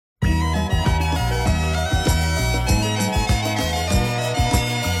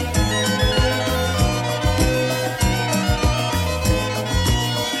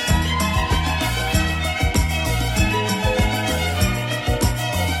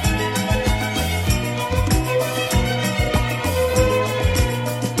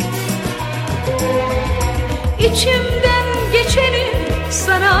İçimden geçeni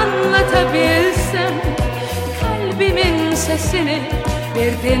sana anlatabilsem, kalbimin sesini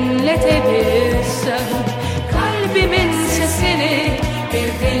bir dinletebilsem, kalbimin sesini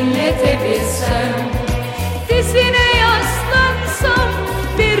bir dinletebilsem, dizine yaslansam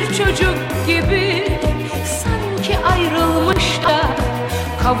bir çocuk gibi, sanki ayrılmış da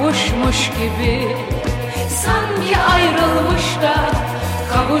kavuşmuş gibi, sanki ayrılmış da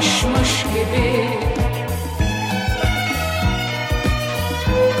kavuşmuş gibi.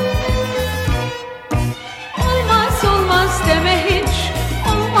 Olmaz olmaz deme hiç,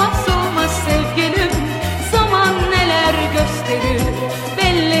 olmaz olmaz sevgilim, zaman neler gösterir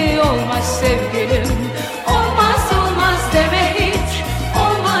belli olmaz sevgilim. Olmaz olmaz deme hiç,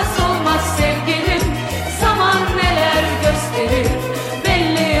 olmaz olmaz sevgilim, zaman neler gösterir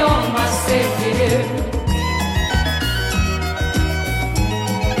belli olmaz sevgilim.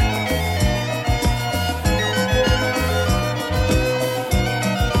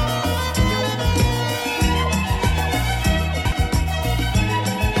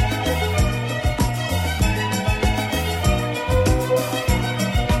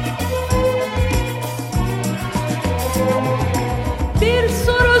 Bir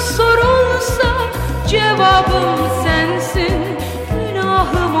soru sorulsa cevabım sensin,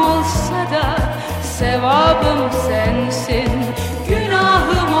 günahım olsa da sevabım sensin,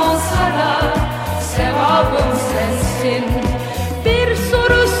 günahım olsa da sevabım sensin.